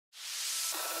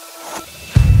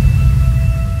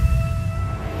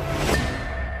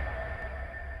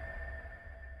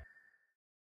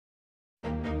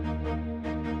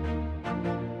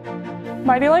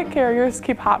MightyLite carriers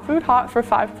keep hot food hot for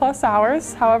 5+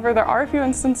 hours. However, there are a few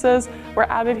instances where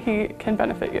added heat can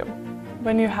benefit you.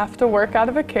 When you have to work out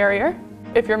of a carrier,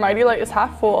 if your MightyLite is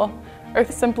half full, or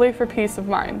simply for peace of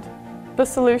mind. The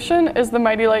solution is the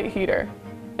MightyLite heater.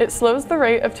 It slows the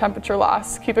rate of temperature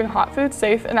loss, keeping hot food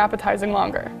safe and appetizing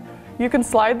longer. You can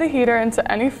slide the heater into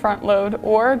any front load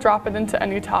or drop it into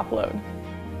any top load.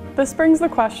 This brings the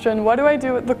question, what do I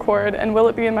do with the cord and will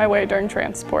it be in my way during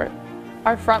transport?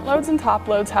 Our front loads and top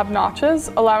loads have notches,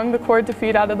 allowing the cord to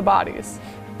feed out of the bodies.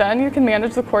 Then you can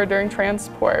manage the cord during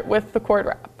transport with the cord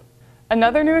wrap.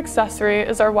 Another new accessory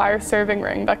is our wire serving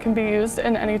ring that can be used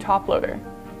in any top loader.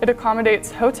 It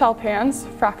accommodates hotel pans,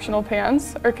 fractional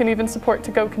pans, or can even support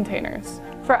to-go containers.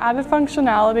 For added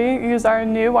functionality, use our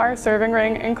new wire serving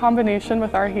ring in combination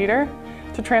with our heater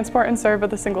to transport and serve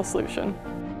with a single solution.